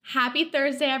Happy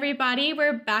Thursday, everybody.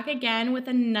 We're back again with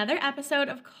another episode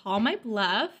of Call My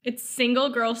Bluff. It's Single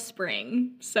Girl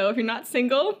Spring. So if you're not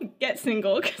single, get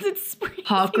single because it's spring.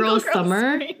 Hot Girl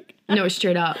Summer? Spring. No,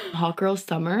 straight up. Hot Girl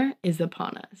Summer is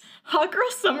upon us. Hot Girl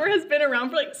Summer has been around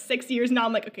for like 6 years now.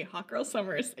 I'm like, okay, Hot Girl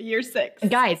Summer is year 6.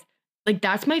 Guys, like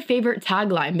that's my favorite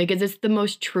tagline because it's the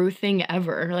most true thing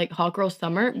ever. Like Hot Girl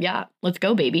Summer, yeah, let's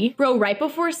go, baby. Bro, right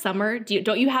before summer,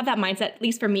 don't you have that mindset? At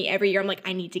least for me, every year I'm like,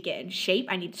 I need to get in shape.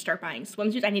 I need to start buying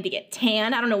swimsuits. I need to get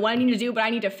tan. I don't know what I need to do, but I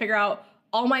need to figure out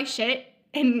all my shit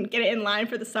and get it in line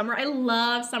for the summer. I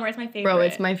love summer. It's my favorite. Bro,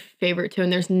 it's my favorite too.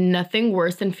 And there's nothing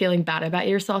worse than feeling bad about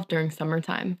yourself during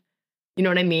summertime. You know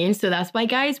what I mean? So that's why,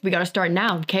 guys, we got to start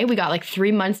now, okay? We got like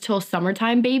 3 months till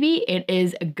summertime, baby. It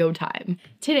is a go time.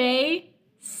 Today,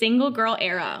 single girl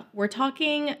era. We're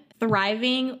talking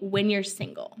thriving when you're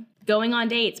single. Going on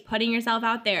dates, putting yourself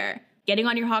out there, getting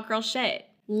on your hot girl shit.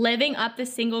 Living up the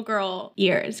single girl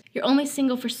years. You're only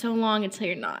single for so long until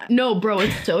you're not. No, bro,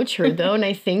 it's so true though. And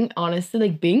I think honestly,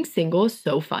 like being single is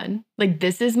so fun. Like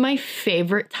this is my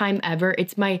favorite time ever.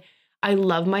 I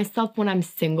love myself when I'm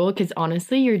single because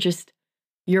honestly, you're just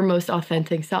your most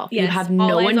authentic self. Yes, you have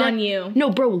no all one eyes on you. No,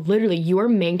 bro, literally, you are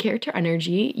main character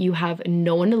energy. You have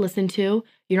no one to listen to.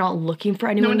 You're not looking for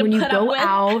anyone when you go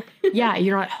out. Yeah,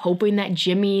 you're not hoping that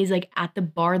Jimmy's like at the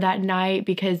bar that night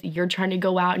because you're trying to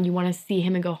go out and you want to see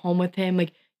him and go home with him.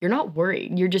 Like you're not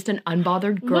worried. You're just an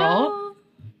unbothered girl. Well,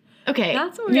 okay,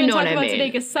 that's what we're gonna talk about today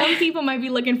because some people might be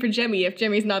looking for Jimmy if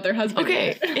Jimmy's not their husband.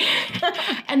 Okay,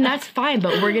 and that's fine.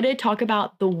 But we're gonna talk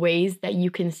about the ways that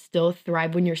you can still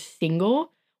thrive when you're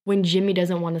single when Jimmy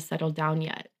doesn't want to settle down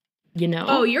yet. You know?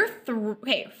 Oh,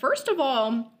 okay. First of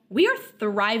all, we are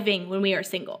thriving when we are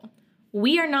single.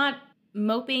 We are not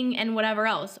moping and whatever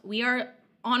else. We are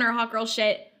on our hot girl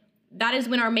shit. That is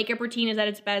when our makeup routine is at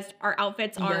its best. Our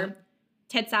outfits are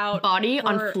tits out. Body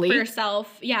on fleek. For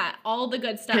yourself. Yeah, all the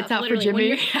good stuff. Tits out for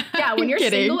Jimmy. When you're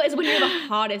single is when you're the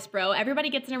hottest, bro.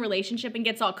 Everybody gets in a relationship and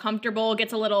gets all comfortable,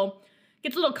 gets a little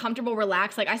comfortable,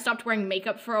 relaxed. Like I stopped wearing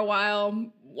makeup for a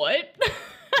while. What?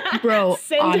 Bro,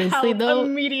 honestly though,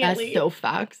 immediately. That's so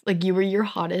facts. Like you were your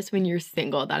hottest when you're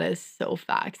single. That is so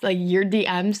facts. Like your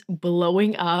DMs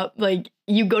blowing up. Like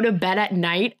you go to bed at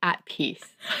night at peace.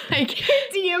 Like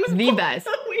DMs the best.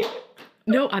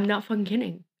 No, I'm not fucking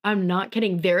kidding. I'm not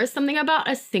kidding. There is something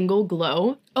about a single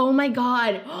glow. Oh my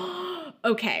God.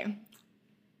 Okay.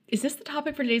 Is this the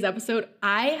topic for today's episode?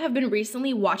 I have been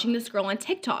recently watching this girl on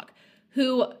TikTok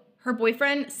who her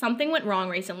boyfriend, something went wrong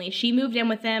recently. She moved in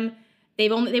with him. They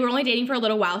were only dating for a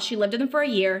little while. She lived with him for a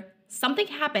year. Something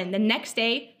happened. The next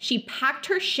day, she packed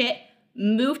her shit,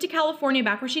 moved to California,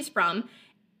 back where she's from.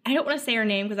 I don't want to say her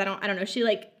name because I don't know. I don't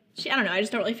know. I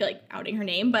just don't really feel like outing her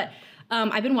name. But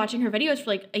I've been watching her videos for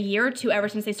like a year or two ever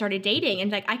since they started dating.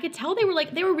 And like I could tell they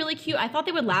were really cute. I thought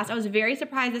they would last. I was very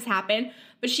surprised this happened.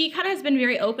 But she kind of has been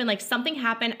very open. Like something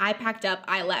happened. I packed up.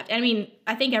 I left. I mean,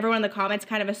 I think everyone in the comments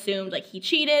kind of assumed like he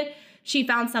cheated. She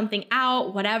found something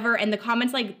out, whatever. And the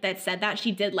comments like that said that,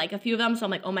 she did like a few of them. So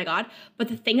I'm like, oh my God. But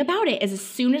the thing about it is as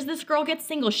soon as this girl gets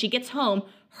single, she gets home,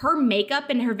 her makeup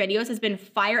in her videos has been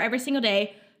fire every single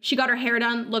day. She got her hair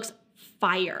done, looks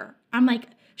fire. I'm like,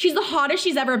 she's the hottest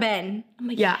she's ever been. I'm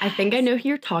like, yeah, yes. I think I know who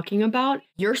you're talking about.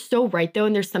 You're so right though.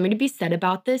 And there's something to be said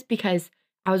about this because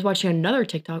I was watching another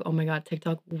TikTok. Oh my God,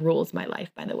 TikTok rules my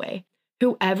life, by the way.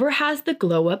 Whoever has the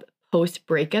glow up post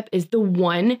breakup is the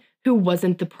one who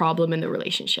wasn't the problem in the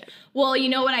relationship. Well, you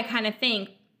know what I kind of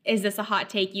think, is this a hot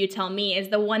take? You tell me, is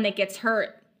the one that gets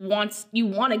hurt you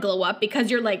want to glow up because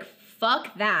you're like,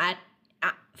 fuck that.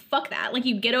 Fuck that. Like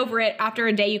you get over it after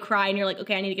a day, you cry and you're like,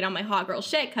 okay, I need to get on my hot girl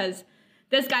shit because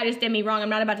this guy just did me wrong. I'm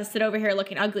not about to sit over here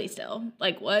looking ugly still.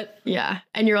 Like what? Yeah.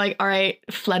 And you're like, all right,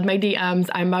 fled my DMs.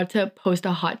 I'm about to post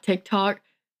a hot TikTok.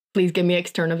 Please give me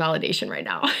external validation right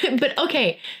now. But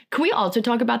okay, can we also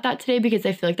talk about that today? Because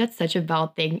I feel like that's such a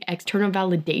valid thing. External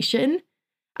validation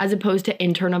as opposed to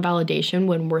internal validation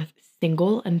when we're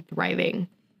single and thriving.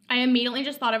 I immediately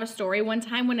just thought of a story one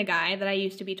time when a guy that I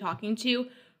used to be talking to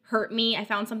hurt me. I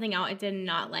found something out I did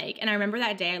not like. And I remember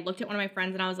that day I looked at one of my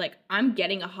friends and I was like, I'm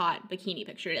getting a hot bikini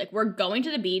picture. Like we're going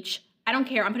to the beach. I don't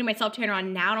care. I'm putting my self-tanner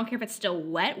on now. I don't care if it's still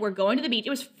wet. We're going to the beach. It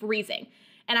was freezing.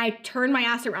 And I turned my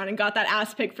ass around and got that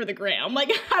ass pic for the gram.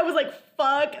 Like, I was like,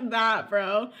 fuck that,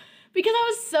 bro. Because I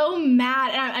was so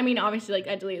mad. And I mean, obviously, like,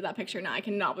 I deleted that picture now. I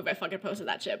cannot believe I fucking posted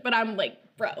that shit. But I'm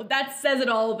like, bro, that says it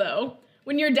all, though.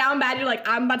 When you're down bad, you're like,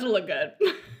 I'm about to look good.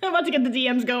 I'm about to get the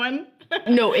DMs going.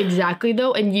 No, exactly,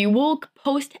 though. And you will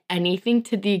post anything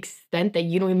to the extent that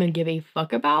you don't even give a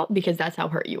fuck about because that's how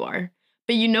hurt you are.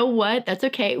 But you know what? That's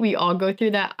okay. We all go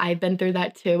through that. I've been through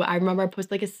that too. I remember I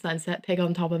posted like a sunset pic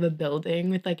on top of a building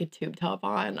with like a tube top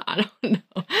on. I don't know.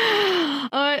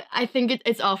 I think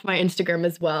it's off my Instagram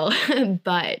as well.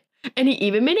 But, and he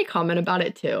even made a comment about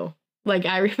it too. Like,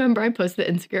 I remember I posted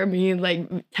the Instagram, he like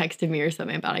texted me or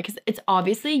something about it. Because it's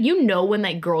obviously, you know, when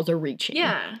like girls are reaching.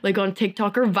 Yeah. Like on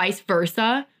TikTok or vice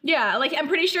versa. Yeah. Like, I'm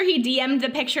pretty sure he DM'd the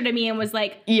picture to me and was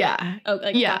like, yeah. Oh,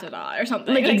 like, yeah. da, da, da, or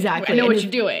something. Like, exactly. I know and what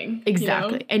you're doing.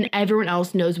 Exactly. You know? And everyone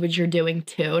else knows what you're doing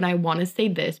too. And I want to say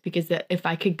this because if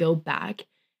I could go back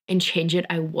and change it,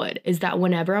 I would. Is that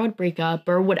whenever I would break up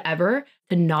or whatever,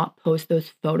 to not post those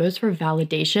photos for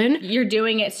validation. You're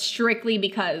doing it strictly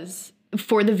because...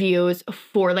 For the views,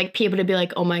 for like people to be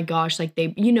like, oh my gosh, like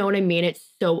they, you know what I mean? It's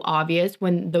so obvious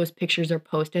when those pictures are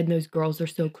posted and those girls are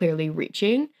so clearly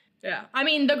reaching. Yeah. I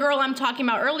mean, the girl I'm talking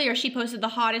about earlier, she posted the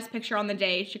hottest picture on the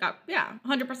day. She got,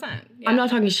 100%. Yeah. I'm not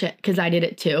talking shit because I did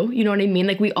it too. You know what I mean?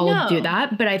 Like we all do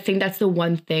that. But I think that's the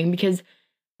one thing because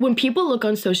when people look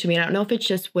on social media, I don't know if it's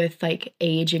just with like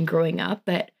age and growing up,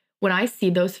 but when I see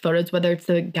those photos, whether it's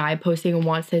a guy posting and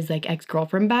wants his like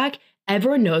ex-girlfriend back,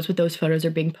 everyone knows what those photos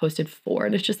are being posted for.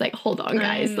 And it's just like, hold on,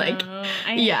 guys. Like,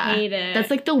 I hate it. That's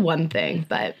like the one thing,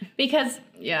 but. Because,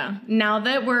 now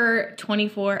that we're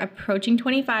 24, approaching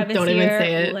 25 this Don't year. even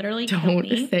say it. Literally Don't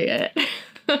say it.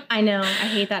 I know. I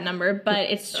hate that number, but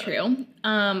it's true.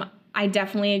 I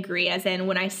definitely agree, as in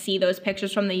when I see those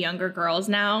pictures from the younger girls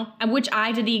now, which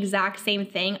I did the exact same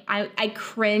thing, I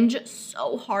cringe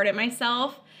so hard at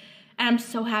myself. And I'm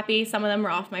so happy some of them were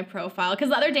off my profile. Because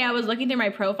the other day I was looking through my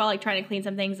profile, like trying to clean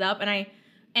some things up. And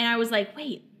I was like,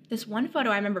 wait, this one photo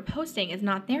I remember posting is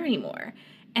not there anymore.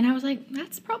 And I was like,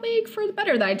 that's probably for the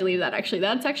better that I deleted that, actually.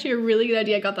 That's actually a really good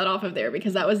idea I got that off of there.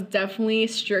 Because that was definitely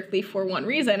strictly for one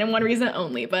reason and one reason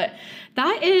only. But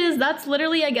that's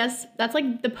literally, I guess, that's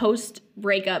like the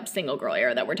post-breakup single girl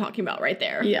era that we're talking about right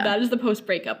there. Yeah. That is the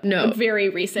post-breakup. No. Very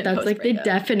recent That's like the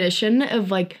definition of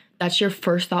like, that's your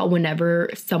first thought whenever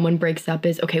someone breaks up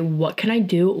is, okay, what can I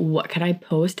do? What can I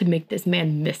post to make this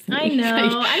man miss me? I know.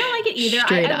 Like, I don't like it either.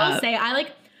 I will up. say, I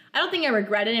don't think I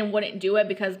regret it and wouldn't do it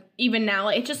because even now,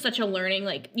 like, it's just such a learning,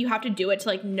 like, you have to do it to,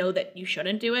 like, know that you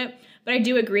shouldn't do it. But I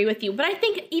do agree with you. But I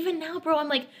think even now, bro, I'm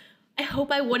like, I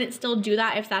hope I wouldn't still do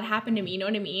that if that happened to me. You know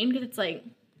what I mean? Because it's like,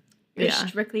 you're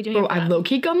strictly doing it. Bro, I've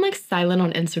low-key gone, like, silent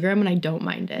on Instagram and I don't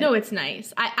mind it. No, it's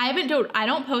nice. I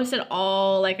don't post at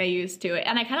all like I used to.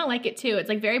 And I kind of like it, too. It's,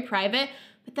 like, very private.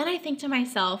 But then I think to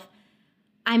myself,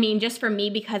 I mean, just for me,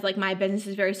 because, like, my business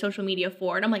is very social media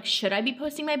forward, I'm like, should I be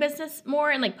posting my business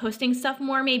more and, like, posting stuff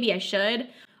more? Maybe I should.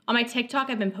 On my TikTok,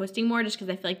 I've been posting more just because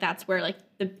I feel like that's where, like,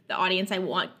 the audience I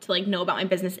want to, like, know about my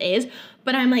business is.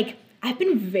 But I'm, like, I've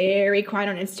been very quiet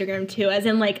on Instagram, too. As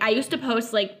in, like, I used to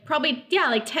post, like, probably,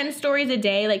 like, 10 stories a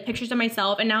day, like, pictures of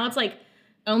myself. And now it's, like,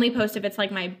 only post if it's,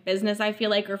 like, my business, I feel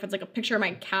like, or if it's, like, a picture of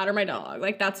my cat or my dog.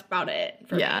 Like, that's about it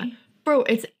for me. Bro,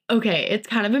 it's okay. It's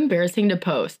kind of embarrassing to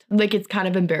post. Like, it's kind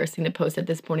of embarrassing to post at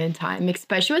this point in time,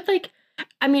 especially with, like,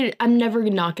 I mean, I'm never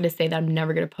not going to say that I'm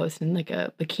never going to post in, like,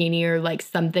 a bikini or, like,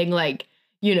 something, like,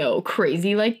 you know,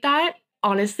 crazy like that.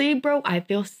 Honestly, bro, I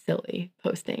feel silly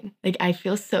posting. Like, I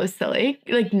feel so silly,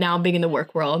 like, now being in the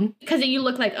work world. Because you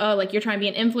look like, oh, like, you're trying to be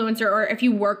an influencer, or if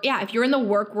you work, if you're in the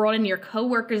work world and your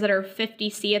coworkers that are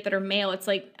 50 see it that are male, it's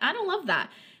like, I don't love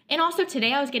that. And also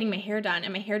today I was getting my hair done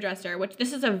at my hairdresser, which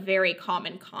this is a very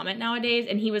common comment nowadays.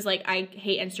 And he was like, I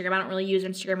hate Instagram. I don't really use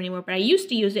Instagram anymore, but I used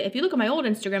to use it. If you look at my old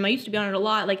Instagram, I used to be on it a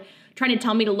lot, like trying to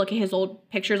tell me to look at his old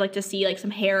pictures, like to see like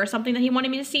some hair or something that he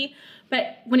wanted me to see.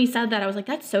 But when he said that, I was like,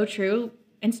 that's so true.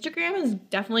 Instagram is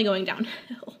definitely going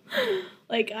downhill.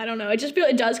 Like, I don't know.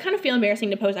 It does kind of feel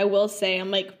embarrassing to post. I will say, I'm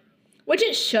like, which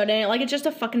it shouldn't. Like, it's just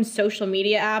a fucking social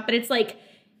media app, but it's like,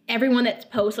 everyone that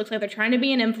posts looks like they're trying to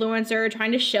be an influencer,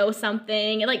 trying to show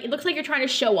something. Like, it looks like you're trying to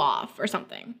show off or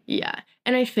something. Yeah.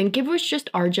 And I think it was just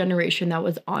our generation that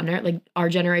was on it, like our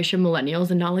generation millennials,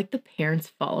 and not like the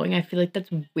parents following. I feel like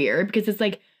that's weird because it's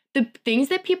like the things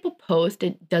that people post,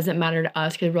 it doesn't matter to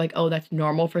us because we're like, oh, that's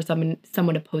normal for someone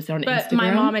to post it on Instagram. But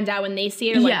my mom and dad, when they see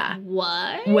it, are like,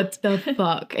 what? What the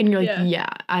fuck? And you're like, yeah,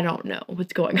 I don't know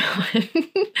what's going on.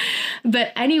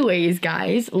 But anyways,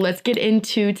 guys, let's get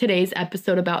into today's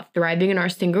episode about thriving in our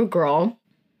single girl.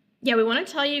 Yeah, we want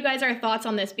to tell you guys our thoughts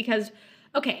on this because,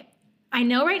 okay, I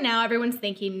know right now everyone's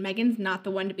thinking Megan's not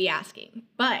the one to be asking.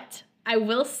 But I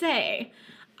will say,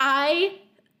 I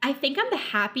think I'm the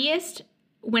happiest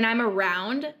when I'm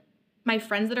around my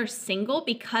friends that are single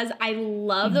because I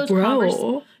love those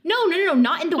conversations. No,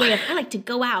 not in the way of I like to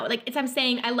go out. Like, I'm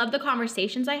saying I love the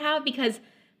conversations I have because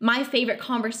my favorite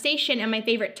conversation and my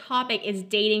favorite topic is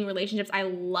dating, relationships. I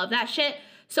love that shit.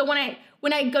 So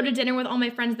when I go to dinner with all my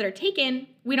friends that are taken,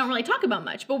 we don't really talk about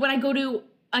much. But when I go to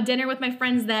a dinner with my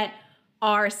friends that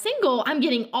are single, I'm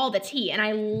getting all the tea, and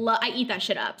I eat that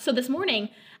shit up. So this morning,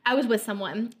 I was with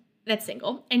someone that's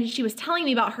single, and she was telling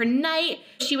me about her night.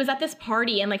 She was at this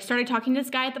party and like started talking to this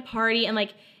guy at the party, and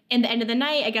like in the end of the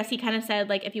night, I guess he kind of said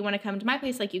like, if you want to come to my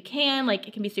place, like you can, like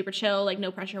it can be super chill, like no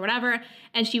pressure, whatever.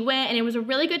 And she went, and it was a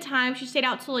really good time. She stayed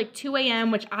out till like 2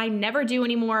 a.m., which I never do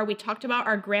anymore. We talked about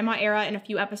our grandma era in a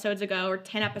few episodes ago, or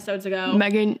 10 episodes ago.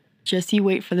 Megan, just you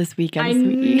wait for this weekend. I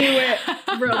sweetie. knew it,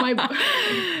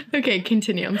 bro. Okay,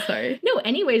 continue. I'm sorry. No,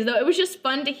 anyways, though, it was just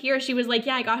fun to hear. She was like,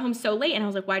 yeah, I got home so late. And I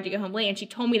was like, why'd you get home late? And she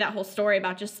told me that whole story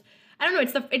about just, I don't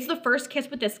know, it's the first kiss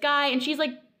with this guy. And she's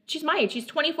like, she's my age. She's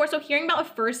 24. So hearing about a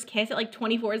first kiss at like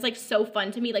 24 is like so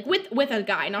fun to me, like with a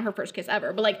guy, not her first kiss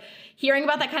ever. But like hearing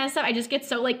about that kind of stuff, I just get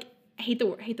so like, I hate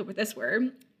this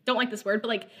word. Don't like this word, but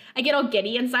like I get all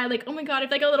giddy inside. Like, oh my God,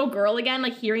 if like a little girl again,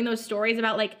 like hearing those stories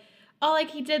about like, oh,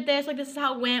 like he did this, like this is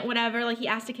how it went, whatever, like he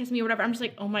asked to kiss me or whatever. I'm just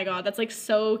like, oh my God, that's like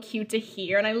so cute to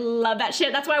hear. And I love that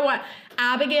shit. That's why I want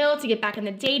Abigail to get back in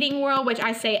the dating world, which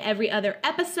I say every other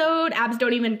episode. Abs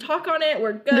don't even talk on it.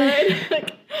 We're good.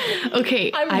 Like,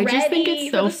 okay, I just think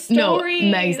it's so no,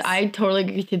 Megs, I totally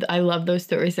agree with you. I love those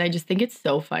stories. I just think it's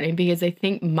so funny because I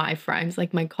think my friends,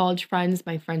 like my college friends,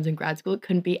 my friends in grad school, it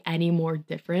couldn't be any more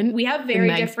different. We have very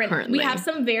different, currently. We have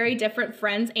some very different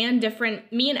friends and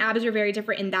different, me and Abs are very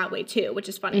different in that way too, which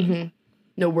is funny. Mm-hmm.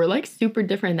 No, we're like super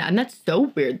different in that. And that's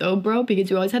so weird though, bro,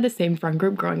 because we always had the same friend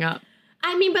group growing up.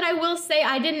 I mean, but I will say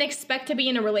I didn't expect to be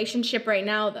in a relationship right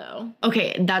now, though.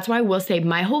 Okay, that's why I will say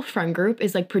my whole friend group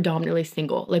is like predominantly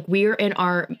single. Like we're in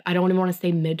our, I don't even want to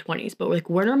say mid-20s, but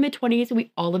we're in our mid-20s.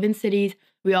 We all live in cities.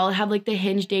 We all have like the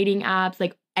Hinge dating apps,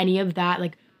 like any of that.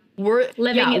 Like we're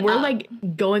like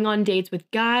going on dates with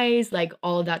guys, like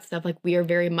all of that stuff. Like we are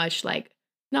very much like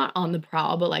not on the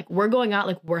prowl, but like we're going out,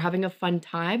 like we're having a fun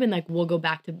time, and like we'll go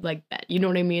back to like bed. You know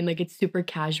what I mean? Like it's super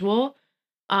casual.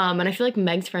 And I feel like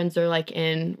Meg's friends are like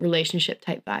in relationship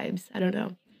type vibes. I don't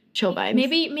know. Chill vibes.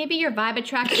 Maybe your vibe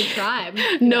attracts your tribe.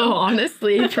 No,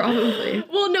 honestly, probably.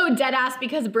 Well, no, dead ass,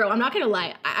 because bro, I'm not gonna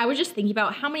lie. I was just thinking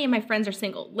about how many of my friends are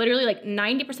single. Literally like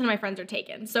 90% of my friends are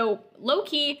taken. So low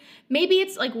key, maybe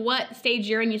it's like what stage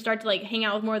you're in, you start to like hang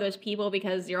out with more of those people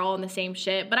because you're all in the same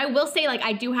shit. But I will say like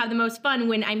I do have the most fun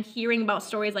when I'm hearing about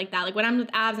stories like that. Like when I'm with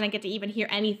Abs and I get to even hear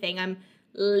anything, I'm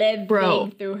living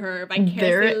through her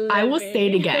vicariously. I will say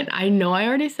it again. I know I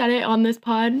already said it on this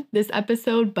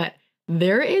episode, but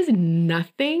there is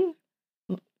nothing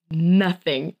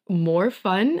more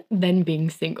fun than being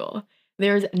single.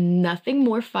 There's nothing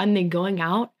more fun than going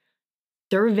out,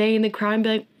 surveying the crowd and be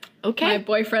like, okay, my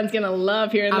boyfriend's gonna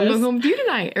love hearing I'm this. going home with you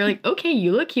tonight. Or like, okay,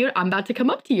 you look cute, I'm about to come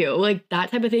up to you. Like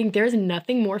that type of thing. There's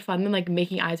nothing more fun than like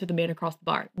making eyes with a man across the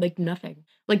bar. Like nothing.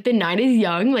 Like the night is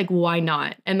young, like why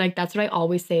not? And like that's what I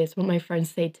always say, is what my friends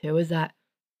say too, is that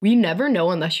we never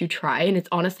know unless you try, and it's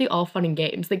honestly all fun and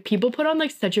games. Like people put on like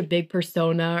such a big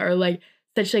persona or like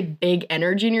such like big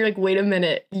energy, and you're like, wait a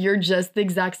minute, you're just the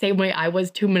exact same way I was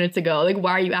 2 minutes ago. Like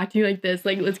why are you acting like this?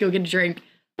 Like let's go get a drink.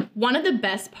 One of the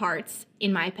best parts,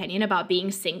 in my opinion, about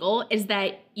being single is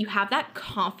that you have that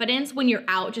confidence when you're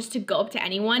out just to go up to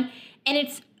anyone. And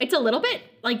it's a little bit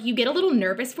like you get a little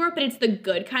nervous for it, but it's the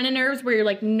good kind of nerves where you're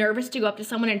like nervous to go up to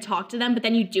someone and talk to them, but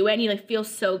then you do it and you like feel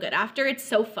so good after. It's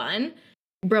so fun.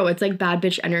 Bro, it's like bad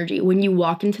bitch energy. When you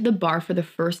walk into the bar for the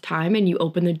first time and you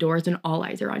open the doors and all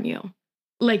eyes are on you.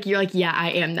 Like you're like, yeah,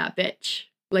 I am that bitch.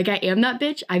 Like I am that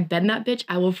bitch. I've been that bitch.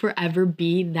 I will forever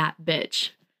be that bitch.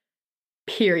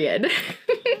 Period.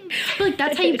 Like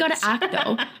that's how you gotta act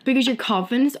though, because your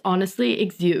confidence honestly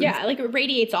exudes. Yeah, like it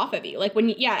radiates off of you. Like when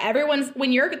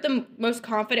you're the most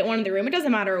confident one in the room, it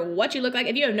doesn't matter what you look like.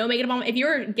 If you have no makeup on, if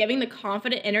you're giving the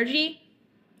confident energy,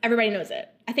 everybody knows it.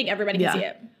 I think everybody can see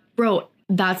it. Bro,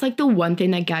 that's like the one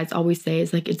thing that guys always say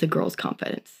is like it's a girl's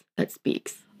confidence that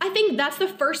speaks. I think that's the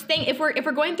first thing. If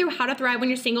we're going through how to thrive when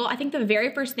you're single, I think the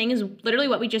very first thing is literally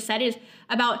what we just said, is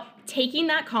about taking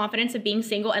that confidence of being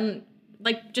single and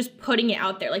like just putting it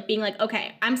out there, like being like,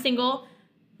 okay, I'm single,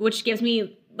 which gives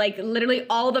me like literally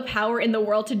all the power in the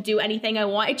world to do anything I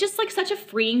want. It's just like such a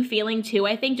freeing feeling too.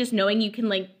 I think just knowing you can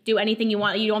like do anything you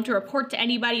want. You don't have to report to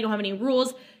anybody. You don't have any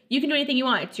rules. You can do anything you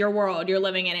want. It's your world. You're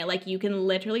living in it. Like you can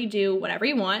literally do whatever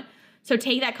you want. So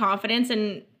take that confidence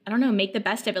and I don't know, make the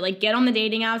best of it. Like get on the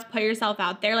dating apps, put yourself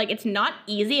out there. Like it's not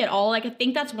easy at all. Like I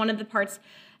think that's one of the parts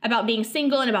about being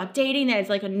single and about dating that is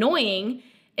like annoying,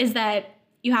 is that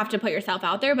you have to put yourself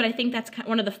out there. But I think that's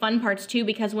one of the fun parts too,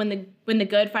 because when the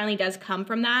good finally does come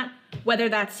from that, whether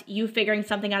that's you figuring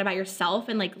something out about yourself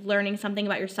and like learning something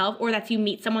about yourself, or that's you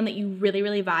meet someone that you really,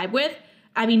 really vibe with,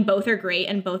 I mean, both are great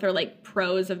and both are like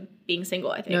pros of being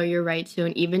single, I think. No, you're right too.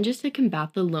 And even just to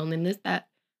combat the loneliness that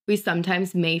we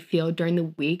sometimes may feel during the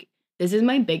week, this is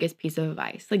my biggest piece of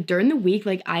advice. Like during the week,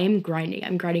 like I am grinding.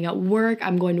 I'm grinding at work.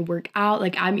 I'm going to work out.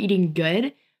 Like I'm eating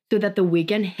good so that the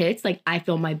weekend hits, like I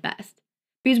feel my best.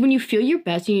 Because when you feel your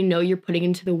best and you know you're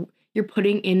putting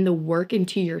in the work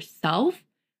into yourself,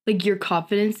 like your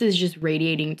confidence is just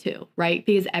radiating too, right?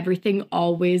 Because everything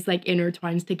always like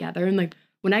intertwines together. And like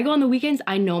when I go on the weekends,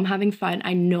 I know I'm having fun.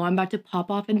 I know I'm about to pop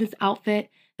off in this outfit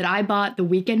that I bought the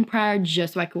weekend prior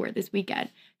just so I could wear this weekend.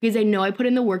 Because I know I put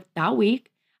in the work that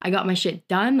week. I got my shit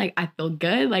done. Like I feel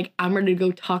good. Like I'm ready to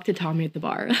go talk to Tommy at the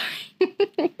bar.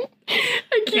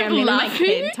 I keep laughing.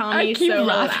 Kid, Tommy, I keep so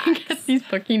laughing relaxed. at these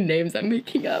fucking names I'm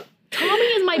making up. Tommy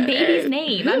is my baby's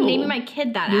name. I'm naming my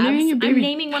kid that. You're naming your baby I'm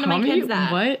naming one of my Tommy? kids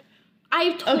that. What?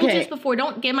 I've told you this before.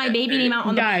 Don't get my baby name out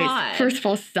on the pod. Guys, first of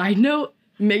all, side note,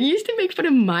 Megan used to make fun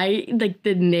of my, like,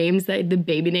 the names, the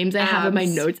baby names I have in my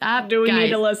notes app. Do we Guys, need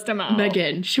to list them out?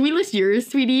 Megan, should we list yours,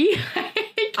 sweetie?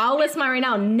 I'll list mine right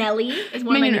now. Nelly is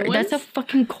one of my new ones. That's a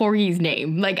fucking corgi's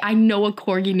name. Like, I know a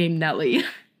corgi named Nelly.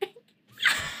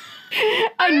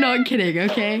 I'm not kidding,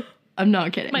 okay? I'm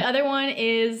not kidding. My other one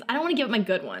is, I don't want to give up my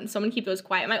good one, so I'm going to keep those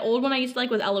quiet. My old one I used to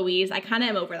like was Eloise. I kind of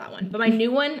am over that one. But my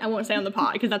new one, I won't say on the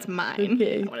pod because that's mine.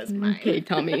 Okay. That one is mine. Okay,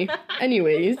 Tommy.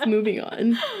 Anyways, moving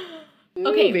on.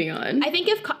 Okay. Moving on. I think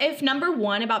if number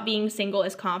one about being single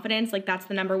is confidence, like that's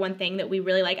the number one thing that we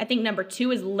really like. I think number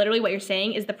two is literally what you're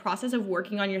saying is the process of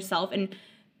working on yourself and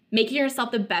making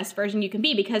yourself the best version you can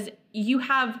be, because you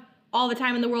have all the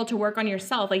time in the world to work on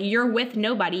yourself. Like you're with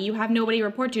nobody. You have nobody to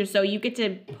report to, so you get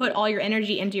to put all your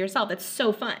energy into yourself. That's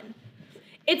so fun.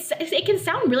 It can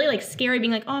sound really like scary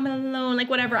being like, oh, I'm alone, like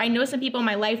whatever. I know some people in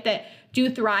my life that do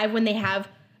thrive when they have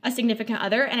a significant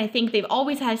other, and I think they've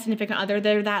always had a significant other.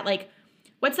 They're that like,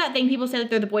 what's that thing people say that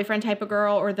they're the boyfriend type of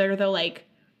girl, or they're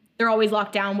always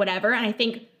locked down, whatever. And I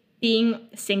think being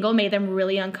single made them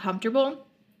really uncomfortable.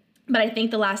 But I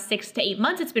think the last 6 to 8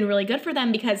 months, it's been really good for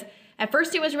them, because at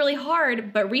first it was really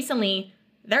hard, but recently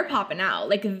they're popping out.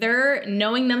 Like they're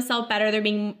knowing themselves better.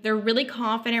 They're really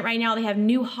confident right now. They have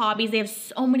new hobbies. They have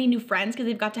so many new friends because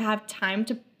they've got to have time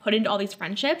to put into all these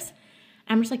friendships.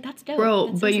 And I'm just like, that's dope. Bro,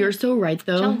 that's but you're so right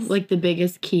though. Jealous. Like the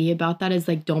biggest key about that is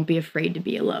like, don't be afraid to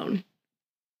be alone,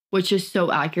 which is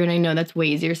so accurate. I know that's way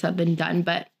easier said than done,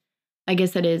 but I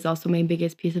guess that is also my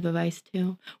biggest piece of advice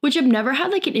too, which I've never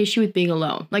had like an issue with being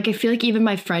alone. Like I feel like even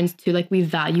my friends too, like we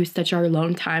value such our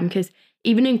alone time, because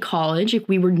even in college, like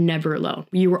we were never alone.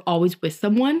 We were always with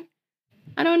someone.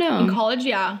 I don't know. In college,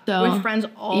 yeah. So, with friends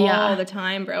all the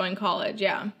time, bro, in college,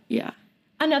 yeah. Yeah.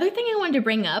 Another thing I wanted to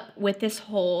bring up with this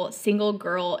whole single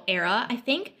girl era, I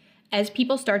think as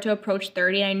people start to approach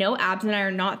 30, I know Abs and I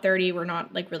are not 30, we're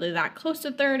not like really that close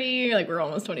to 30, like we're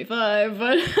almost 25,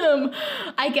 but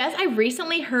I guess I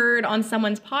recently heard on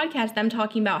someone's podcast them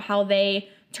talking about how they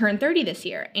turned 30 this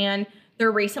year, and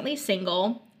they're recently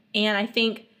single, and I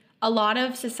think a lot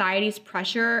of society's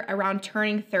pressure around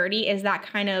turning 30 is that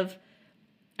kind of,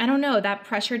 I don't know, that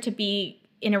pressure to be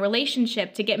in a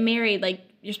relationship, to get married, like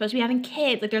you're supposed to be having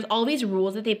kids, like there's all these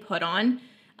rules that they put on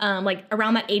like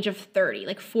around that age of 30,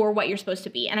 like for what you're supposed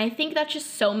to be. And I think that's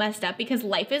just so messed up, because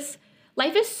life is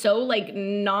so like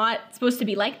not supposed to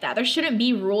be like that. There shouldn't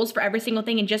be rules for every single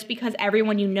thing. And just because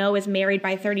everyone you know is married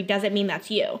by 30 doesn't mean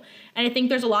that's you. And I think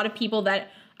there's a lot of people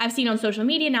that I've seen on social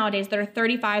media nowadays that are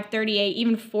 35, 38,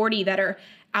 even 40 that are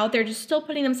out there just still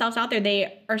putting themselves out there.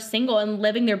 They are single and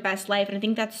living their best life. And I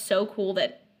think that's so cool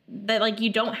that like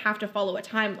you don't have to follow a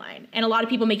timeline. And a lot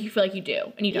of people make you feel like you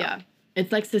do, and you don't. Yeah.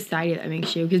 It's like society that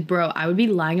makes you, because bro, I would be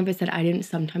lying if I said I didn't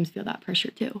sometimes feel that pressure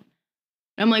too.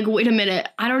 I'm like, wait a minute,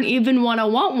 I don't even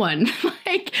want one.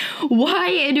 Like,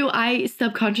 why do I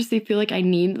subconsciously feel like I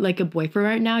need like a boyfriend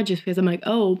right now just because I'm like,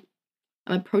 oh,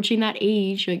 I'm approaching that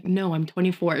age. Like, no, I'm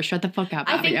 24. Shut the fuck up,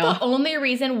 I think Abigail. the only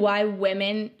reason why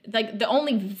women, like the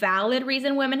only valid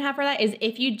reason women have for that is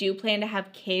if you do plan to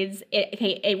have kids,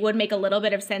 it would make a little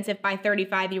bit of sense if by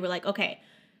 35 you were like, okay.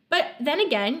 But then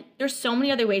again, there's so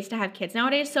many other ways to have kids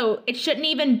nowadays, so it shouldn't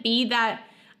even be that,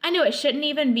 I know it shouldn't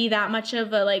even be that much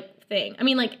of a like thing. I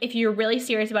mean, like if you're really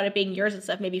serious about it being yours and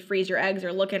stuff, maybe freeze your eggs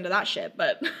or look into that shit,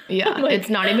 but yeah, like, it's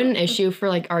not even an issue for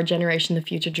like our generation, the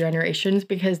future generations,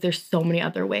 because there's so many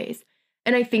other ways.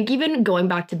 And I think even going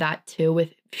back to that too,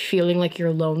 with feeling like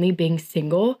you're lonely, being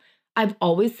single, I've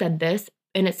always said this,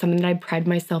 and it's something that I pride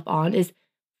myself on, is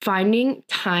finding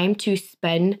time to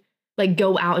spend, like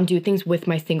go out and do things with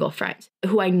my single friends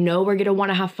who I know are going to want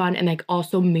to have fun and like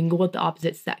also mingle with the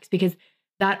opposite sex, because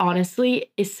that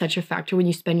honestly is such a factor when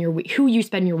you spend who you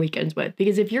spend your weekends with.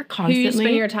 Because if you're constantly... Who you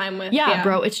spend your time with. Yeah,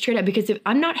 bro, it's straight up. Because if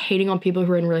I'm not hating on people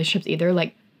who are in relationships either,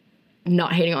 like,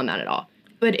 not hating on that at all.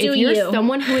 But if you're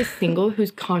someone who is single, who's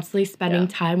constantly spending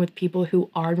time with people who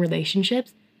are in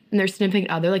relationships and their significant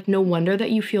other, like, no wonder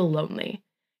that you feel lonely.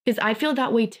 Because I feel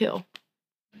that way too.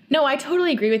 No, I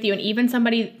totally agree with you. And even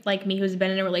somebody like me who's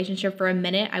been in a relationship for a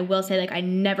minute, I will say, like, I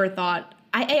never thought...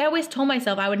 I always told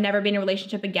myself I would never be in a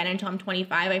relationship again until I'm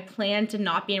 25. I plan to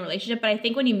not be in a relationship. But I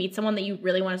think when you meet someone that you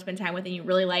really want to spend time with and you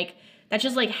really like, that's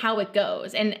just, like, how it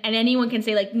goes. And anyone can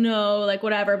say, like, no, like,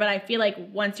 whatever. But I feel like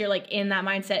once you're, like, in that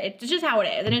mindset, it's just how it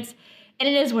is. And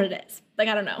it is what it is. Like,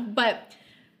 I don't know. But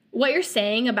what you're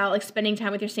saying about, like, spending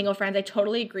time with your single friends, I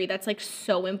totally agree. That's, like,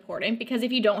 so important. Because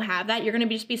if you don't have that, you're going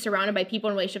to just be surrounded by people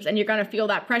in relationships. And you're going to feel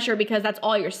that pressure because that's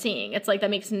all you're seeing. It's, like, that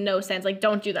makes no sense. Like,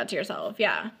 don't do that to yourself.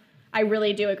 Yeah. I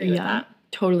really do agree with that.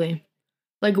 Totally.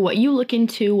 Like, what you look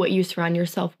into, what you surround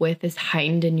yourself with is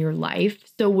heightened in your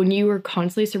life. So when you are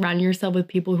constantly surrounding yourself with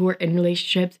people who are in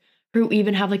relationships, who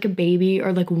even have, like, a baby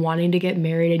or, like, wanting to get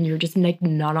married and you're just, like,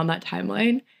 not on that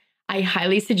timeline, I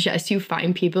highly suggest you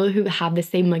find people who have the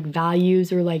same, like,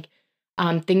 values or, like,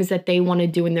 things that they want to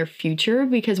do in their future.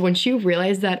 Because once you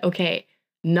realize that, okay,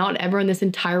 not everyone in this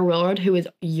entire world who is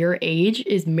your age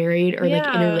is married or like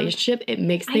in a relationship, it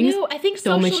makes things I think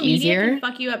so much easier. Can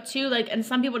fuck you up too. Like, and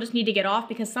some people just need to get off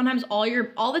because sometimes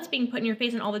all that's being put in your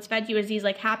face and all that's fed to you is these,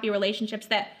 like, happy relationships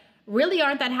that really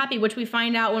aren't that happy, which we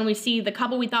find out when we see the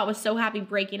couple we thought was so happy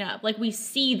breaking up. Like, we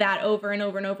see that over and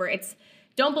over and over. It's,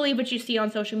 don't believe what you see on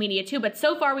social media too. But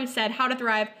so far we've said how to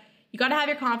thrive. You got to have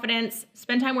your confidence,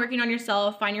 spend time working on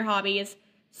yourself, find your hobbies,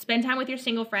 spend time with your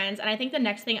single friends. And I think the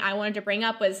next thing I wanted to bring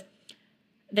up was,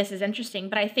 this is interesting,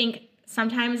 but I think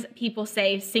sometimes people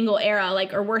say single era,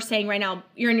 like, or we're saying right now,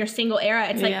 you're in your single era.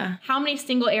 It's like, how many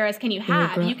single eras can you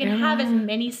have? You can have as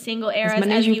many single eras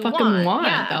as you fucking want.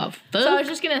 Yeah. So I was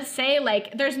just going to say,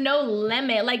 like, there's no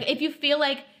limit. Like, if you feel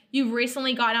like you've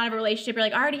recently gotten out of a relationship, you're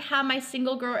like, I already have my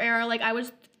single girl era. Like, I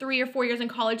was 3 or 4 years in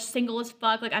college, single as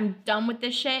fuck. Like, I'm done with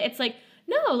this shit. It's like,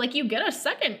 no, like, you get a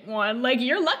second one. Like,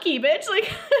 you're lucky, bitch. Like,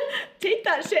 take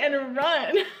that shit and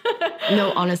run.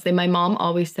 No, honestly, my mom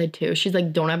always said too, she's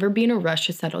like, don't ever be in a rush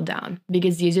to settle down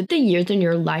because these are the years in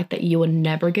your life that you will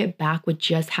never get back with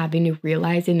just having to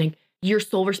realize and, like, your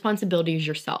sole responsibility is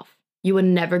yourself. You will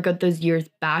never get those years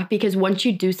back because once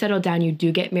you do settle down, you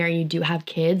do get married, you do have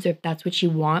kids, or if that's what you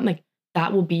want, like,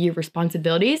 that will be your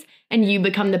responsibilities and you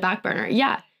become the back burner.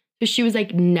 Yeah. So she was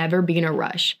like, never be in a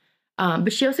rush.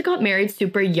 But she also got married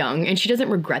super young and she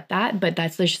doesn't regret that, but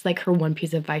that's just like her one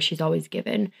piece of advice she's always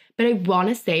given. But I want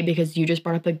to say, because you just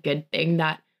brought up a good thing,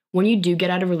 that when you do get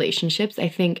out of relationships, I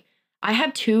think I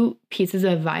have 2 pieces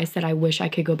of advice that I wish I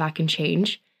could go back and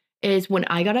change. Is when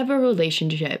I got out of a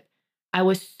relationship, I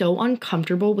was so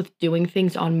uncomfortable with doing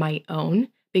things on my own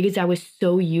because I was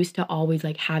so used to always,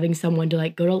 like, having someone to,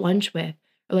 like, go to lunch with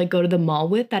or, like, go to the mall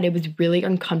with, that it was really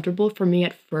uncomfortable for me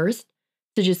at first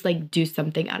to just, like, do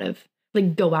something out of,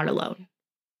 like, go out alone.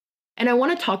 And I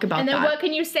want to talk about that. And then what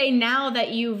can you say now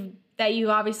that you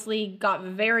obviously got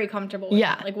very comfortable with?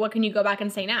 Yeah. Like, what can you go back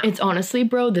and say now? It's honestly,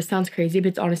 bro, this sounds crazy, but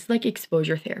it's honestly like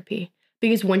exposure therapy.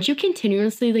 Because once you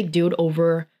continuously, like, do it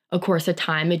over a course of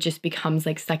time, it just becomes,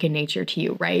 like, second nature to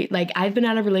you, right? Like, I've been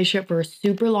out of a relationship for a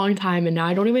super long time and now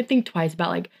I don't even think twice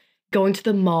about, like, going to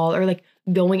the mall or, like,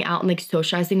 going out and, like,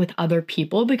 socializing with other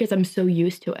people because I'm so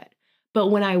used to it. But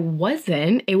when I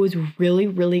wasn't, it was really,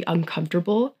 really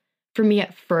uncomfortable for me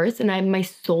at first. And my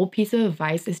sole piece of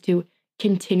advice is to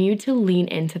continue to lean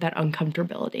into that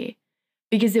uncomfortability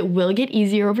because it will get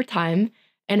easier over time.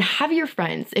 And have your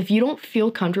friends. If you don't feel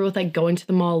comfortable with, like, going to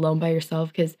the mall alone by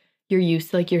yourself because you're used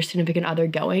to, like, your significant other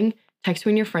going, text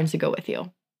one of your friends to go with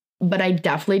you. But I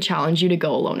definitely challenge you to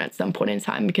go alone at some point in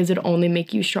time because it'll only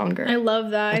make you stronger. I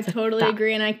love that. I totally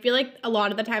agree. And I feel like a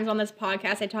lot of the times on this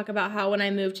podcast, I talk about how when I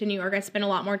moved to New York, I spent a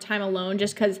lot more time alone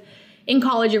just because in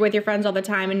college you're with your friends all the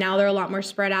time and now they're a lot more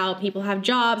spread out. People have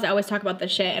jobs. I always talk about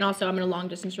this shit. And also I'm in a long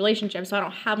distance relationship, so I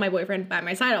don't have my boyfriend by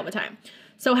my side all the time.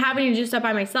 So having to do stuff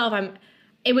by myself,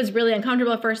 it was really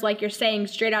uncomfortable at first. Like you're saying,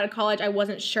 straight out of college, I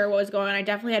wasn't sure what was going on. I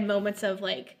definitely had moments of,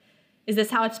 like, is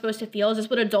this how it's supposed to feel? Is this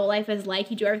what adult life is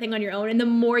like? You do everything on your own. And the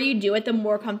more you do it, the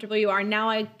more comfortable you are. Now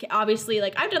I obviously,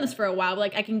 like, I've done this for a while. But,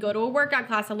 like, I can go to a workout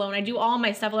class alone. I do all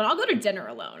my stuff alone. I'll go to dinner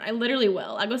alone. I literally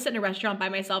will. I'll go sit in a restaurant by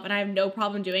myself and I have no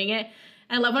problem doing it.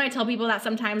 And I love when I tell people that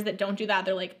sometimes that don't do that.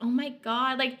 They're like, oh my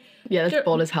God. Like, yeah, that's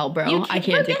bold as hell, bro. I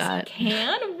can't do that.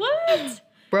 What?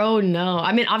 Bro, no.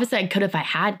 I mean, obviously I could if I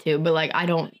had to, but like I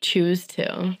don't choose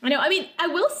to. I know. I mean, I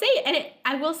will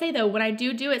say though, when I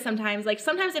do it sometimes, like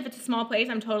sometimes if it's a small place,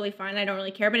 I'm totally fine. I don't really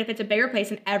care. But if it's a bigger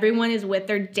place and everyone is with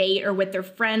their date or with their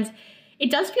friends, it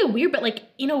does feel weird, but like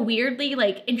in a weirdly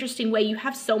like interesting way, you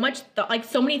have so much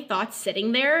so many thoughts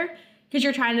sitting there because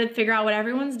you're trying to figure out what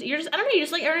you're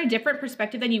just like are in a different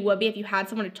perspective than you would be if you had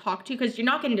someone to talk to, because you're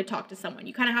not getting to talk to someone.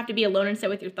 You kind of have to be alone and sit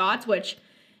with your thoughts, which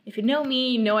if you know me,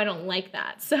 you know I don't like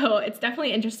that. So it's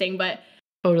definitely interesting, but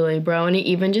totally, bro. And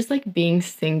even just like being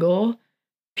single,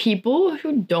 people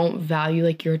who don't value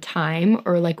like your time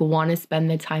or like want to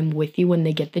spend the time with you when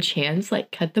they get the chance,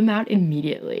 like cut them out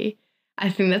immediately. I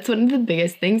think that's one of the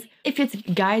biggest things. If it's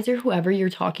guys or whoever you're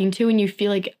talking to and you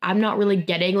feel like I'm not really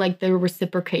getting like the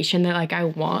reciprocation that like I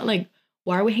want, like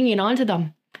why are we hanging on to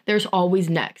them? There's always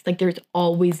next. Like there's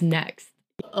always next.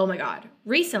 Oh my God.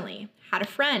 Recently had a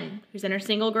friend who's in her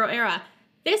single girl era.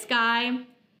 This guy,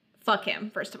 fuck him,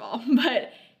 first of all,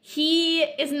 but he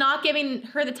is not giving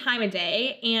her the time of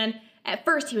day. And at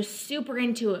first he was super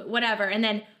into it, whatever. And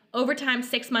then over time,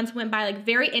 6 months went by, like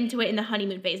very into it in the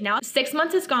honeymoon phase. Now 6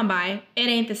 months has gone by. It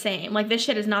ain't the same. Like this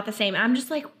shit is not the same. And I'm just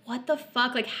like, what the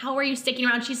fuck? Like, how are you sticking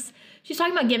around? She's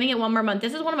talking about giving it one more month.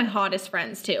 This is one of my hottest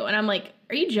friends too. And I'm like,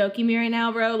 are you joking me right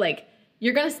now, bro? Like,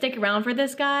 you're gonna stick around for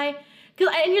this guy?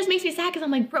 And it just makes me sad because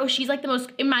I'm like, bro, she's like the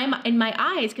most, in my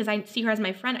eyes, because I see her as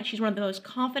my friend, she's one of the most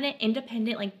confident,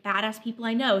 independent, like badass people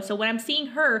I know. So when I'm seeing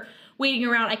her waiting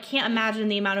around, I can't imagine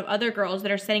the amount of other girls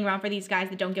that are sitting around for these guys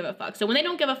that don't give a fuck. So when they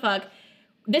don't give a fuck,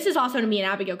 this is also to me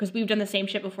and Abigail, because we've done the same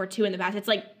shit before too in the past. It's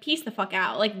like, peace the fuck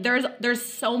out. Like there's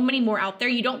so many more out there.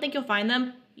 You don't think you'll find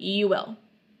them? You will.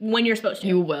 When you're supposed to.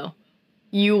 You will.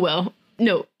 You will.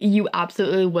 No, you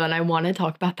absolutely will. And I want to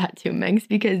talk about that too, Megs,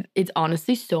 because it's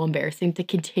honestly so embarrassing to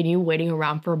continue waiting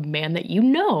around for a man that you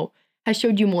know has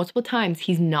showed you multiple times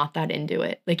he's not that into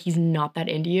it. Like he's not that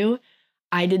into you.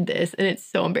 I did this and it's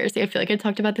so embarrassing. I feel like I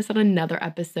talked about this on another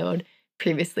episode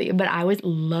previously, but I was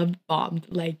love bombed,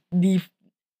 like the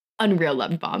unreal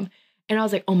love bomb. And I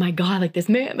was like, oh my God, like this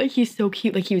man, like he's so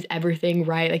cute. Like he was everything,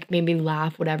 right? Like made me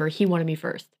laugh, whatever. He wanted me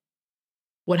first.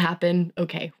 What happened?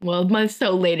 Okay, well, months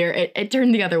so later, it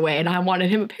turned the other way, and I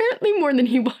wanted him apparently more than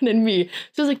he wanted me.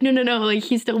 So I was like, no, like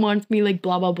he still wants me, like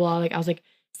blah, blah, blah. Like I was like,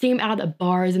 seeing him out at the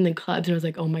bars and the clubs, and I was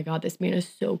like, oh my God, this man is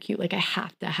so cute. Like I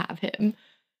have to have him.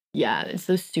 Yeah, it's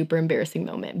a super embarrassing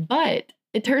moment. But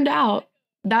it turned out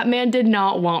that man did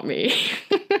not want me.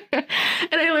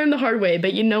 And I learned the hard way,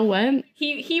 but you know what?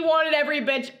 He wanted every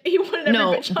bitch. He wanted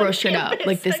every bitch. No, bro, straight up.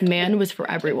 Like this man was for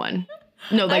everyone.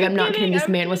 No, like I'm not kidding. This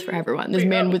man was for everyone. This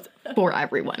man was for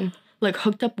everyone. Like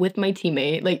hooked up with my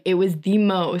teammate. Like it was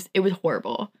it was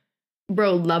horrible.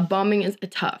 Bro, love bombing is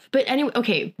tough. But anyway,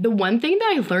 okay, the one thing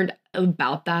that I learned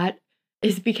about that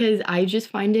is because I just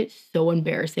find it so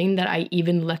embarrassing that I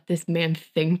even let this man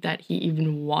think that he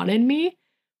even wanted me.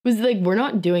 Was like, we're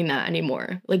not doing that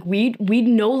anymore. Like we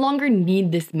no longer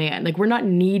need this man. Like we're not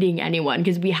needing anyone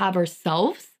because we have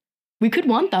ourselves. We could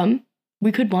want them.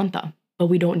 But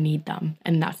we don't need them.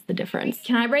 And that's the difference.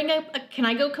 Can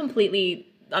I go completely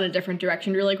on a different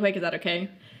direction really quick? Is that okay?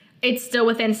 It's still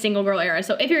within single girl era.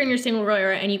 So if you're in your single girl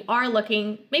era and you are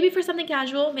looking maybe for something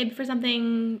casual, maybe for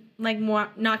something like more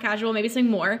not casual, maybe something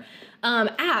more.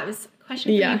 Abs, question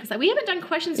for you. Because we haven't done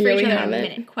questions for each other in a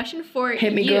minute. Question for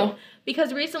Hit me, you. girl.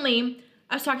 Because recently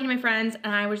I was talking to my friends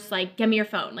and I was just like, give me your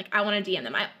phone. Like I want to DM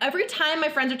them. Every time my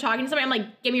friends are talking to somebody, I'm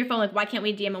like, give me your phone. Like, why can't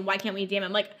we DM them? Why can't we DM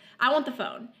them? Like, I want the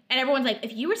phone. And everyone's like,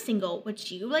 if you were single, would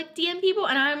you like DM people?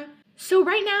 And so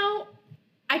right now,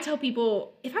 I tell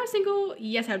people, if I was single,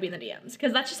 yes, I would be in the DMs.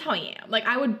 Because that's just how I am. Like,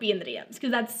 I would be in the DMs because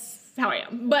that's how I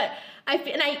am. But I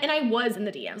was in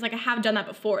the DMs. Like, I have done that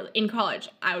before. In college,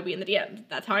 I would be in the DMs.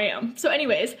 That's how I am. So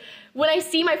anyways, when I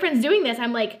see my friends doing this,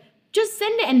 I'm like, just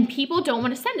send it. And people don't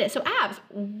want to send it. So Abs.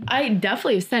 I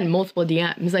definitely have sent multiple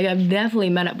DMs. Like, I've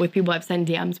definitely met up with people I've sent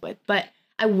DMs with. But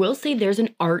I will say there's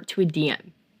an art to a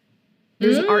DM.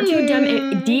 There's art to a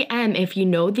DM if you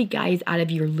know the guy's out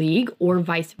of your league or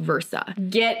vice versa.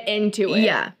 Get into it.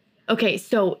 Yeah. Okay,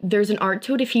 so there's an art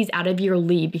to it if he's out of your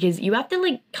league because you have to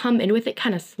like come in with it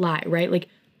kind of sly, right? Like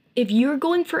if you're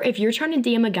trying to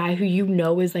DM a guy who you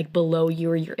know is like below you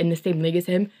or you're in the same league as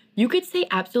him, you could say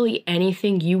absolutely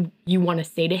anything you want to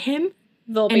say to him.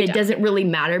 And it doesn't really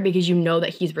matter because you know that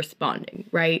he's responding,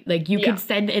 right? Like you could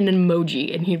send an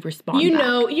emoji and he'd respond. You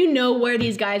know where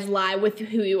these guys lie with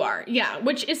who you are. Yeah,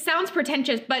 which sounds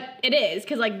pretentious, but it is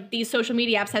because like these social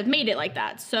media apps have made it like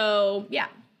that. So yeah.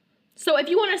 So if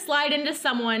you want to slide into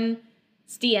someone's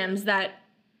DMs that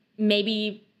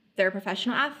maybe they're a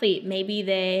professional athlete, maybe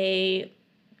they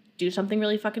do something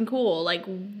really fucking cool. Like,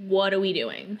 what are we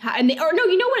doing? Or no,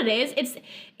 you know what it is?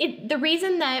 The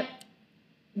reason that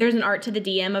there's an art to the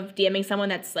DM of DMing someone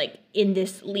that's like in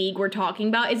this league we're talking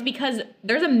about is because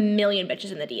there's a million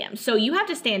bitches in the DM. So you have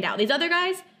to stand out. These other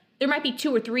guys, there might be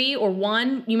 2 or 3 or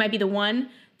 1. You might be the one.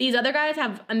 These other guys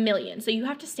have a million. So you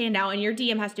have to stand out and your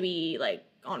DM has to be like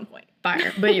on point.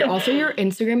 Fire. But your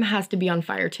Instagram has to be on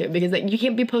fire too, because like you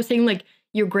can't be posting like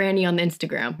your granny on the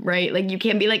Instagram, right? Like you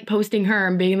can't be like posting her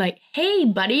and being like, hey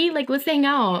buddy, like let's hang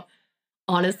out.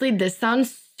 Honestly, this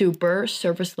sounds super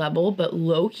surface level, but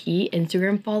low key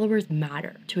Instagram followers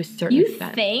matter to a certain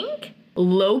extent. You think?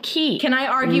 Low key. Can I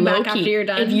argue back after you're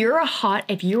done? If you're a hot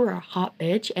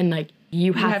bitch and like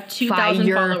you have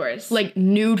 2,000 followers, like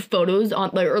nude photos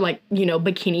on like, or like, you know,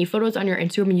 bikini photos on your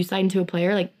Instagram and you sign into a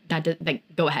player, like that does, like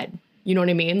go ahead. You know what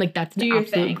I mean? Like that's an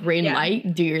absolute green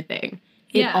light. Do your thing.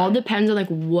 It all depends on like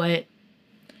what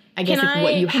I guess like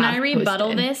what you have. Can I rebuttal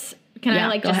posted. This? Can I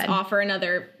like just ahead. offer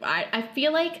another? I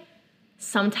feel like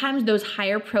sometimes those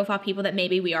higher profile people that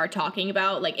maybe we are talking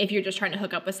about, like if you're just trying to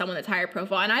hook up with someone that's higher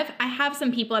profile, and I have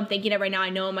some people I'm thinking of right now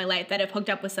I know in my life that have hooked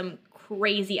up with some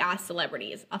crazy ass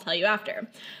celebrities. I'll tell you after.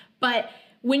 But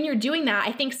when you're doing that,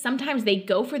 I think sometimes they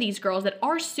go for these girls that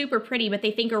are super pretty, but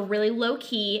they think are really low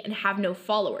key and have no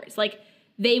followers. Like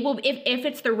they will, if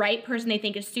it's the right person they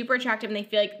think is super attractive and they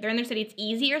feel like they're in their city, it's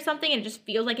easy or something, and it just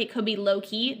feels like it could be low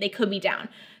key, they could be down.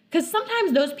 Because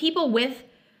sometimes those people with,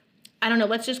 I don't know,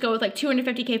 let's just go with like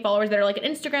 250K followers that are like an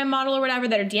Instagram model or whatever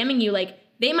that are DMing you, like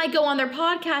they might go on their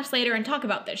podcast later and talk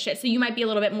about this shit. So you might be a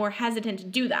little bit more hesitant to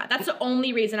do that. That's the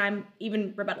only reason I'm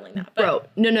even rebuttaling that. But, bro,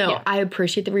 no. Yeah. I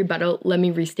appreciate the rebuttal. Let me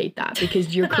restate that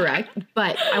because you're correct.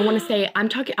 But I want to say I'm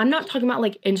not talking about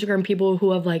like Instagram people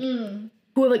who have like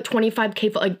who have like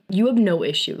 25K, like you have no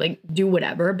issue, like do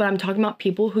whatever. But I'm talking about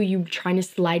people who you trying to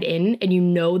slide in and you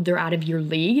know they're out of your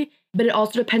league. But it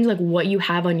also depends like what you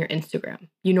have on your Instagram.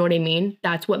 You know what I mean?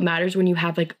 That's what matters when you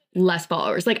have like less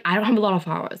followers. Like I don't have a lot of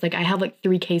followers. Like I have like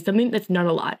 3K something. That's not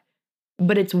a lot,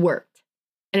 but it's worked.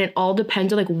 And it all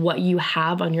depends on like what you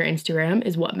have on your Instagram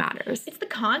is what matters. It's the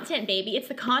content, baby. It's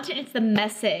the content. It's the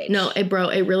message. No, it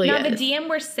really is. Now the DM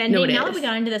we're sending, now that we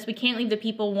got into this, we can't leave the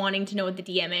people wanting to know what the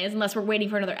DM is unless we're waiting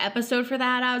for another episode for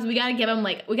that. We gotta give them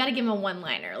a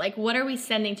one-liner. Like what are we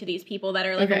sending to these people that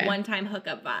are like a one-time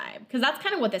hookup vibe? Because that's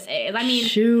kind of what this is. I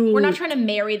mean, we're not trying to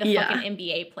marry the fucking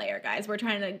NBA player, guys. We're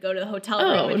trying to go to the hotel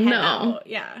room and hang out.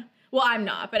 Yeah. Well, I'm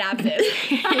not, but Abs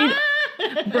is.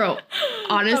 Bro,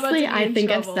 honestly, I think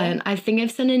I've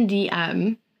sent in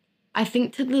DM. I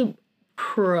think to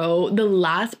the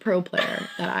last pro player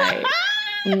that I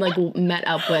like met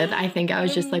up with. I think I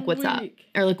was just like, "What's up?"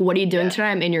 Or like, "What are you doing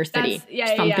tonight? I'm in your city."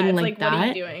 Something like that. What are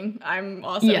you doing? I'm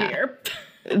also here.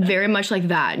 Very much like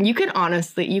that. And you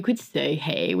could say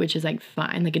 "Hey," which is like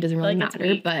fine. Like it doesn't really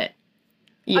matter. But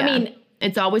yeah, I mean,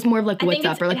 it's always more of like, "What's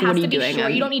up?" or like, "What are you doing?"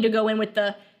 You don't need to go in with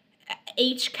the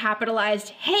H capitalized,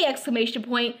 hey, exclamation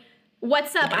point.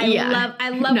 What's up? I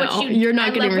love what you do. You're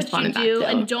not getting responded back to.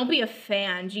 And don't be a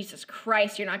fan. Jesus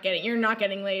Christ, you're not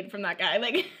getting laid from that guy.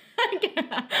 Like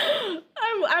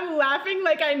I'm laughing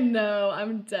like I know.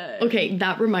 I'm dead. Okay,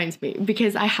 that reminds me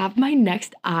because I have my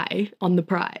next eye on the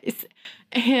prize.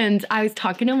 And I was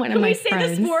talking to one of my friends. Can we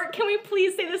say the sport? Can we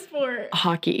please say the sport?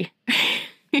 Hockey.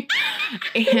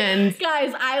 And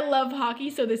guys, I love hockey,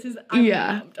 so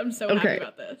I'm so happy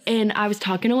about this. And I was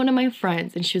talking to one of my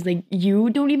friends and she was like, you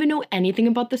don't even know anything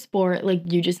about the sport, like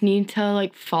you just need to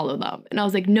like follow them. And I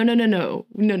was like, no,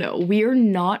 we are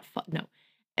not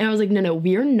and I was like, no,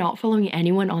 we are not following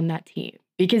anyone on that team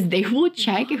because they will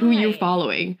check who you're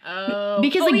following.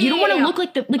 Because like you don't want to look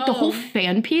like the whole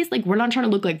fan piece. Like we're not trying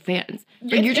to look like fans.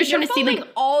 Like you're just trying to see like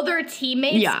all their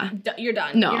teammates. Yeah, you're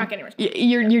done. No, you're not getting response.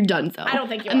 You're done. So I don't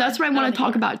think you. And that's what I want to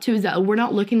talk about too. Is that we're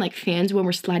not looking like fans when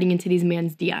we're sliding into these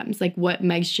man's DMs. Like what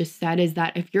Meg's just said is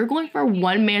that if you're going for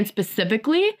one man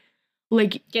specifically.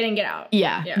 Like get in, get out.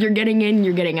 Yeah, you're getting in,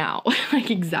 you're getting out.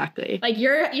 Like exactly. Like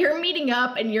you're meeting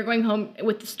up and you're going home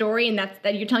with the story, and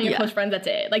that you're telling your close friends that's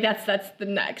it. Like that's the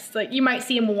next. Like you might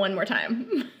see him one more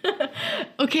time.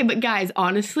 Okay, but guys,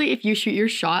 honestly, if you shoot your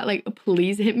shot, like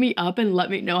please hit me up and let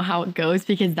me know how it goes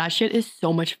because that shit is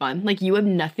so much fun. Like you have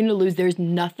nothing to lose. There's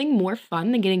nothing more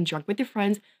fun than getting drunk with your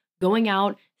friends, going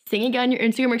out, singing on your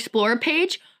Instagram Explorer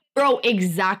page. Bro,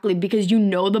 exactly, because you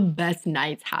know the best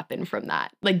nights happen from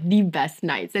that. Like, the best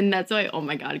nights. And that's why, oh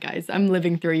my God, guys, I'm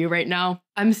living through you right now.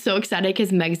 I'm so excited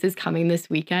because Megs is coming this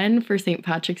weekend for St.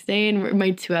 Patrick's Day, and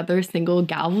my 2 other single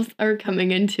gals are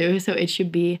coming in too, so it should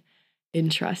be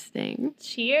interesting.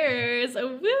 Cheers.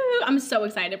 Woo. I'm so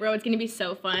excited, bro. It's going to be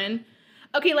so fun.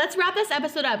 Okay, let's wrap this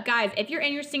episode up. Guys, if you're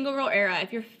in your single girl era,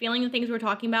 if you're feeling the things we're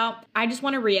talking about, I just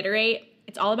want to reiterate,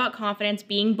 it's all about confidence,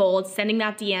 being bold, sending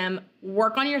that DM,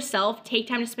 work on yourself, take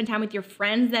time to spend time with your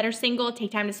friends that are single,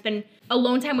 take time to spend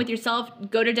alone time with yourself,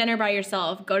 go to dinner by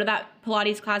yourself, go to that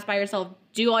Pilates class by yourself,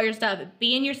 do all your stuff,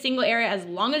 be in your single area as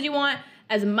long as you want,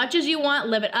 as much as you want,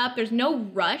 live it up. There's no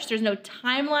rush, there's no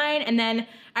timeline. And then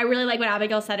I really like what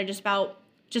Abigail said just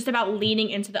about leaning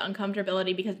into the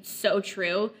uncomfortability, because it's so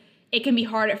true. It can be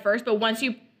hard at first, but once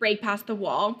you break past the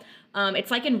wall, it's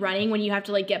like in running when you have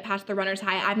to like get past the runner's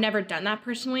high. I've never done that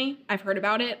personally. I've heard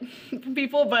about it from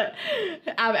people, but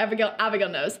Abigail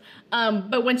knows.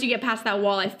 But once you get past that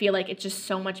wall, I feel like it's just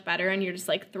so much better and you're just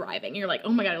like thriving. You're like, oh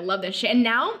my God, I love this shit. And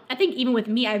now I think even with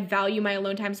me, I value my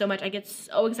alone time so much. I get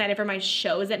so excited for my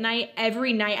shows at night.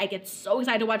 Every night I get so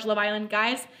excited to watch Love Island.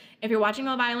 Guys, if you're watching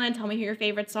Love Island, tell me who your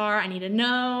favorites are. I need to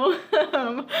know.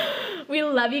 We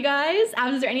love you guys.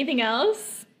 Abs, is there anything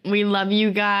else? We love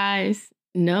you guys.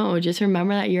 No, just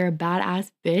remember that you're a badass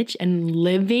bitch, and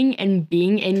living and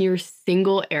being in your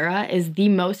single era is the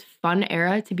most fun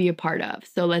era to be a part of.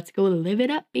 So let's go live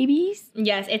it up, babies.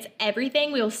 Yes, it's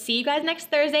everything. We will see you guys next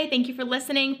Thursday. Thank you for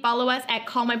listening. Follow us at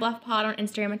Call My Bluff Pod on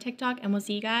Instagram and TikTok, and we'll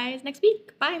see you guys next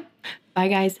week. Bye. Bye,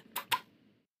 guys.